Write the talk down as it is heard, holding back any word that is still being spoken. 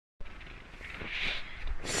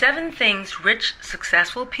7 things rich,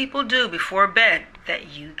 successful people do before bed that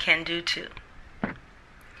you can do too.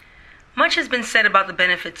 Much has been said about the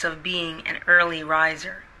benefits of being an early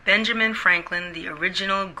riser. Benjamin Franklin, the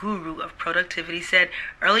original guru of productivity, said,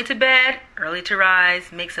 "Early to bed, early to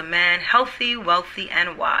rise makes a man healthy, wealthy,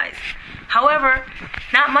 and wise." However,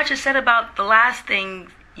 not much is said about the last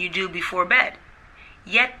thing you do before bed.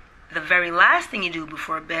 Yet, the very last thing you do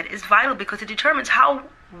before bed is vital because it determines how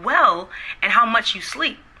well and how much you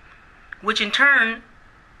sleep, which in turn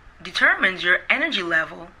determines your energy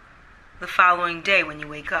level the following day when you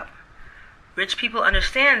wake up. Rich people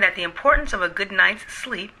understand the importance of a good night's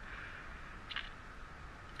sleep.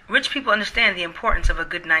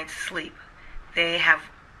 They have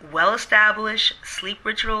well-established sleep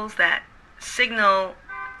rituals that signal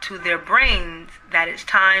to their brains that it's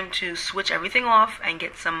time to switch everything off and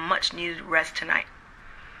get some much-needed rest tonight.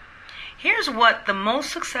 Here's what the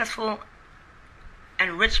most successful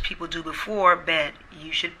and rich people do before bed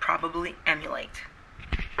you should probably emulate.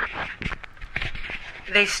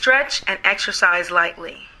 They stretch and exercise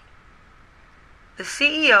lightly. The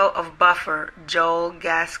CEO of Buffer, Joel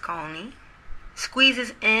Gascoigne,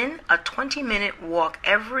 squeezes in a 20-minute walk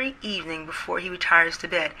every evening before he retires to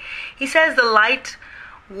bed. He says the light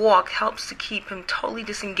walk helps to keep him totally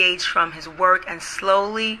disengaged from his work and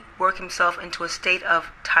slowly work himself into a state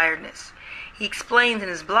of tiredness. He explains in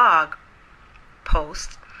his blog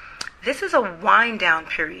post, "This is a wind-down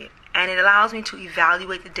period, and it allows me to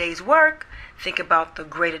evaluate the day's work, think about the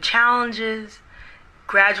greater challenges,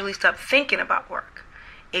 gradually stop thinking about work.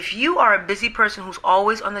 If you are a busy person who's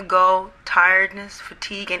always on the go, tiredness,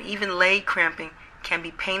 fatigue, and even leg cramping can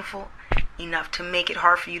be painful enough to make it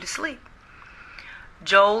hard for you to sleep."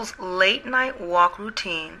 Joel's late night walk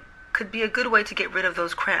routine could be a good way to get rid of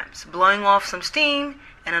those cramps, blowing off some steam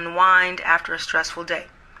and unwind after a stressful day.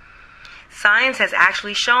 Science has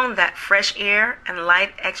actually shown that fresh air and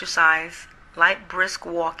light exercise, light brisk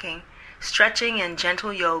walking, stretching and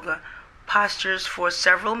gentle yoga postures for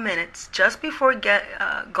several minutes just before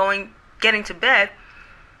getting to bed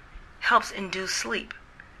helps induce sleep.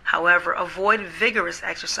 However, avoid vigorous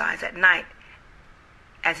exercise at night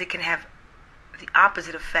as it can have the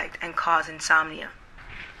opposite effect and cause insomnia.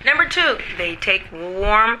 Number 2, they take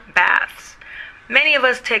warm baths. Many of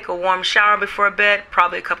us take a warm shower before bed,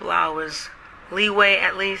 probably a couple hours leeway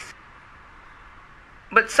at least.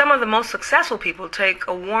 But some of the most successful people take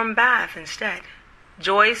a warm bath instead.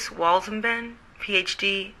 Joyce Walzenben,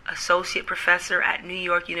 PhD, Associate Professor at New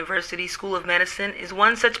York University School of Medicine, is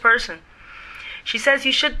one such person. She says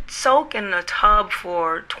you should soak in a tub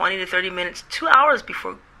for 20 to 30 minutes, 2 hours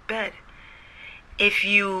before bed. If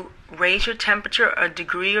you raise your temperature a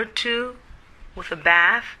degree or two with a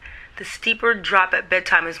bath, the steeper drop at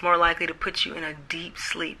bedtime is more likely to put you in a deep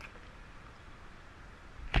sleep.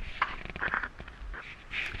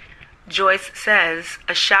 Joyce says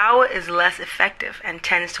a shower is less effective and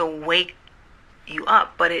tends to wake you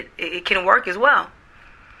up, but it can work as well.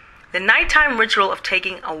 The nighttime ritual of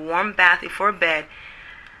taking a warm bath before bed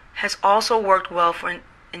has also worked well for an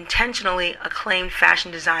intentionally acclaimed fashion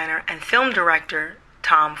designer and film director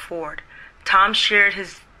Tom Ford. Tom shared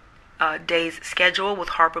his day's schedule with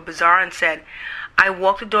Harper Bazaar and said, "I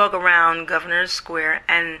walk the dog around Governor's Square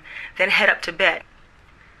and then head up to bed.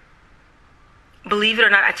 Believe it or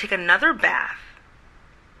not, I take another bath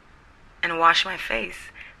and wash my face.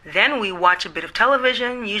 Then we watch a bit of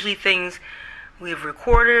television, usually things we've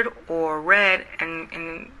recorded or read,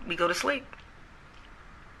 and we go to sleep."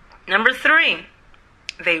 Number 3,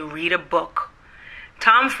 they read a book.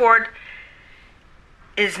 Tom Ford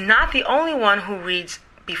is not the only one who reads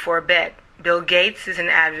before bed. Bill Gates is an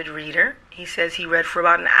avid reader. He says he read for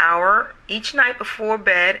about an hour each night before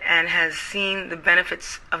bed and has seen the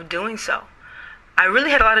benefits of doing so. I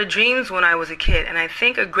really had a lot of dreams when I was a kid, and I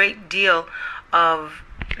think a great deal of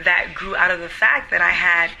that grew out of the fact that I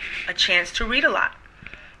had a chance to read a lot.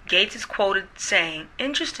 Gates is quoted saying,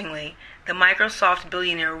 "Interestingly, the Microsoft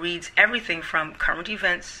billionaire reads everything from current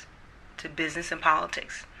events to business and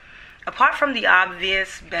politics." Apart from the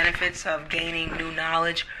obvious benefits of gaining new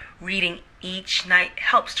knowledge, reading each night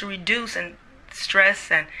helps to reduce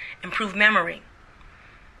stress and improve memory.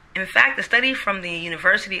 In fact, a study from the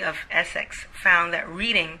University of Essex found that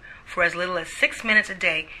reading for as little as 6 minutes a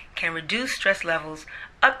day can reduce stress levels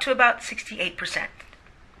up to about 68%.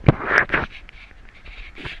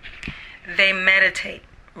 They meditate.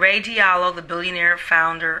 Ray Diallo, the billionaire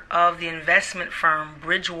founder of the investment firm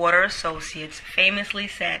Bridgewater Associates, famously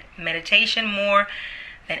said, "Meditation more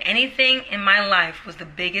than anything in my life was the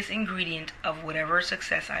biggest ingredient of whatever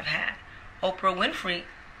success I've had." Oprah Winfrey,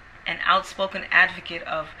 an outspoken advocate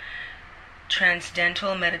of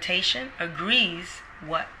Transcendental Meditation agrees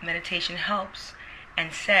what meditation helps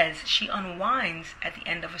and says she unwinds at the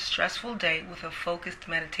end of a stressful day with a focused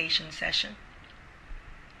meditation session.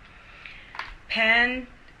 Pan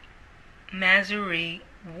Mazuri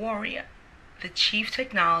Warrior, the Chief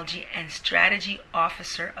Technology and Strategy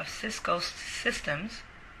Officer of Cisco Systems,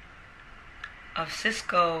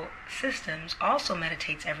 also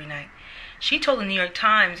meditates every night. She told the New York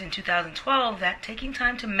Times in 2012 that taking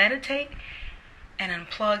time to meditate and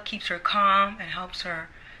unplug keeps her calm and helps her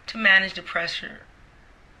to manage the pressure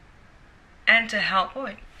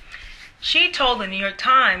She told the New York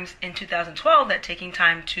Times in 2012 that taking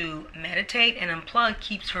time to meditate and unplug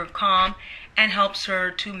keeps her calm and helps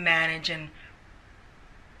her to manage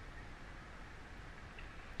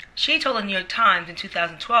She told the New York Times in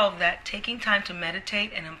 2012 that taking time to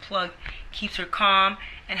meditate and unplug keeps her calm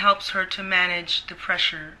and helps her to manage the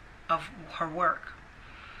pressure of her work.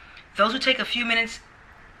 Those who take a few minutes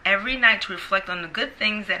every night to reflect on the good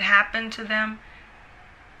things that happened to them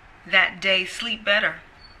that day sleep better.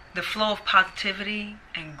 The flow of positivity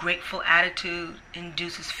and grateful attitude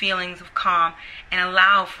induces feelings of calm and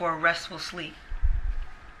allow for a restful sleep.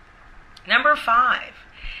 Number 5,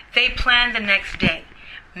 they plan the next day.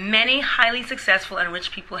 Many highly successful and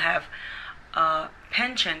rich people have a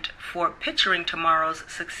penchant for picturing tomorrow's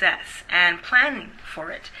success and planning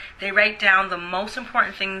for it. They write down the most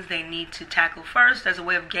important things they need to tackle first as a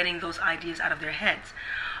way of getting those ideas out of their heads.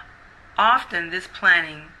 Often this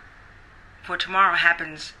planning for tomorrow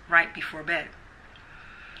happens right before bed.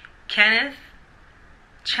 Kenneth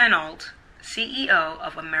Chenault, CEO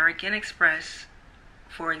of American Express,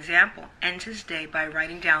 for example, ends his day by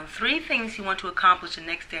writing down 3 things he wants to accomplish the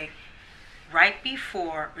next day right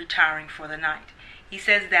before retiring for the night. He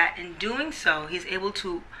says that in doing so, he's able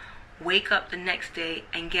to wake up the next day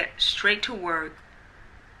and get straight to work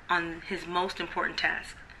on his most important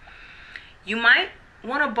task. You might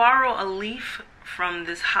want to borrow a leaf from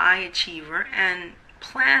this high achiever and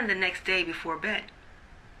plan the next day before bed.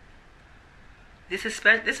 This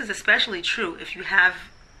is especially true if you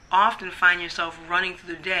often find yourself running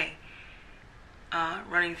through the day,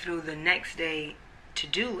 running through the next day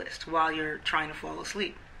to-do list while you're trying to fall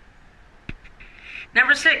asleep.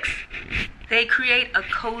 Number 6, they create a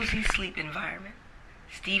cozy sleep environment.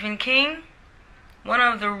 Stephen King, one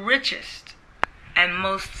of the richest and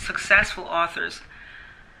most successful authors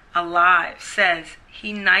alive, says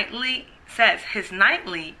his nightly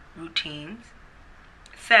routines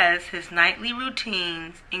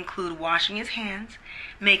include washing his hands,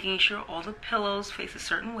 making sure all the pillows face a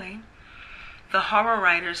certain way. The horror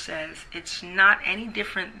writer says it's not any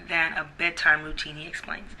different than a bedtime routine, he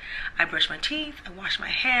explains. I brush my teeth, I wash my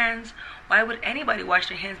hands. Why would anybody wash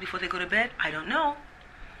their hands before they go to bed? I don't know.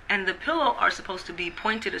 And the pillow are supposed to be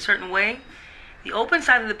pointed a certain way. The open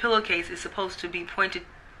side of the pillowcase is supposed to be pointed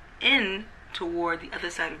in toward the other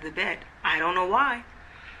side of the bed. I don't know why.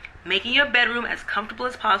 Making your bedroom as comfortable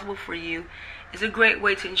as possible for you is a great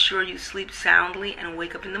way to ensure you sleep soundly and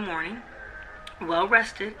wake up in the morning well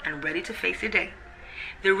rested and ready to face the day.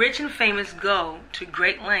 The rich and famous go to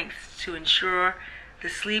great lengths to ensure the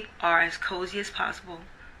sleep are as cozy as possible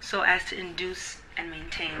so as to induce and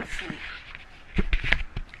maintain sleep.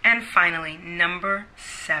 And finally, number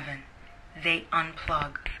 7, they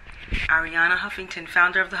unplug. Arianna Huffington,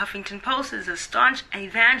 founder of the Huffington Post, is a staunch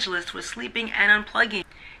evangelist for sleeping and unplugging.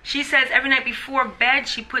 She says every night before bed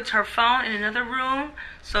she puts her phone in another room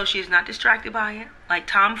so she is not distracted by it. Like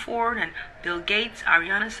Tom Ford and Bill Gates,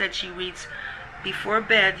 Arianna said she reads before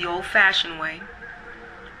bed the old-fashioned way.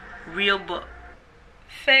 Real book.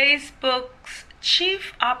 Facebook's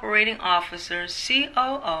Chief Operating Officer,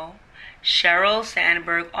 COO, Sheryl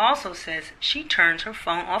Sandberg, also says she turns her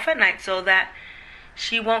phone off at night so that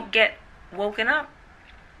she won't get woken up.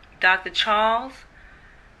 Dr. Charles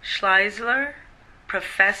Schleisler,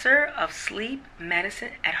 professor of sleep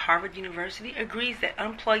medicine at Harvard University, agrees that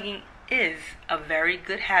unplugging is a very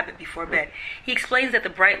good habit before bed. He explains that the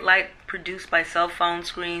bright light produced by cell phone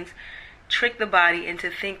screens trick the body into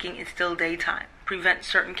thinking it's still daytime, prevent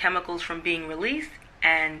certain chemicals from being released,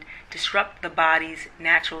 and disrupt the body's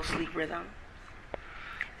natural sleep rhythm.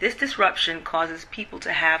 This disruption causes people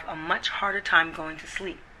to have a much harder time going to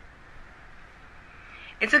sleep.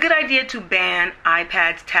 It's a good idea to ban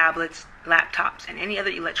iPads, tablets, laptops, and any other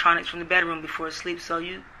electronics from the bedroom before sleep so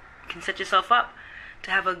you can set yourself up to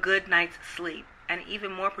have a good night's sleep and an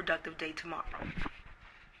even more productive day tomorrow.